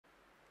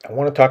I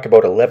want to talk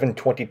about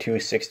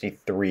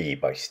 11/22/63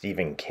 by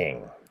Stephen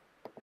King.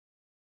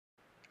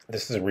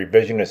 This is a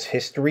revisionist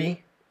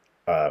history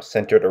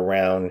centered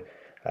around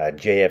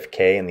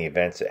JFK and the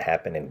events that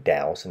happened in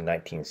Dallas in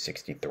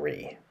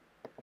 1963.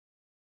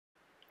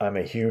 I'm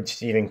a huge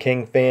Stephen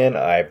King fan.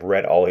 I've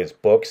read all his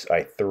books.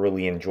 I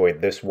thoroughly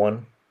enjoyed this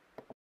one.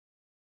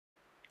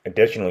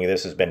 Additionally,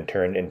 this has been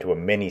turned into a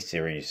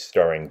mini-series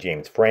starring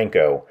James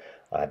Franco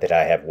that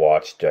I have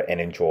watched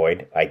and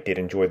enjoyed. I did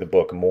enjoy the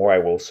book more, I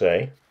will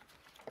say.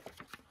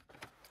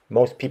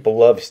 Most people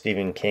love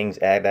Stephen King's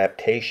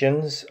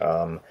adaptations.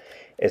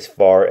 As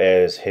far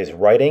as his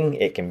writing,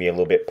 it can be a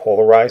little bit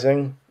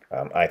polarizing.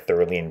 I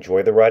thoroughly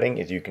enjoy the writing.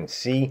 As you can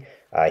see,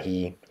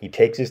 he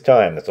takes his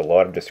time. There's a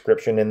lot of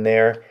description in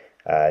there.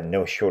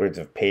 No shortage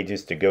of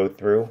pages to go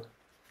through.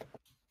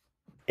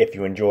 If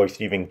you enjoy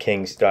Stephen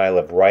King's style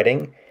of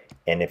writing,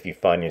 and if you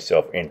find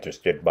yourself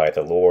interested by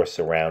the lore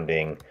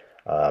surrounding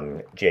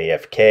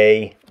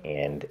JFK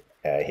and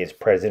his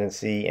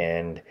presidency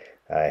and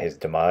his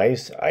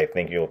demise, I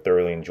think you'll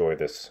thoroughly enjoy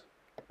this.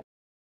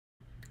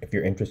 If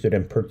you're interested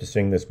in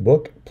purchasing this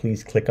book,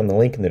 please click on the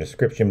link in the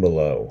description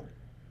below.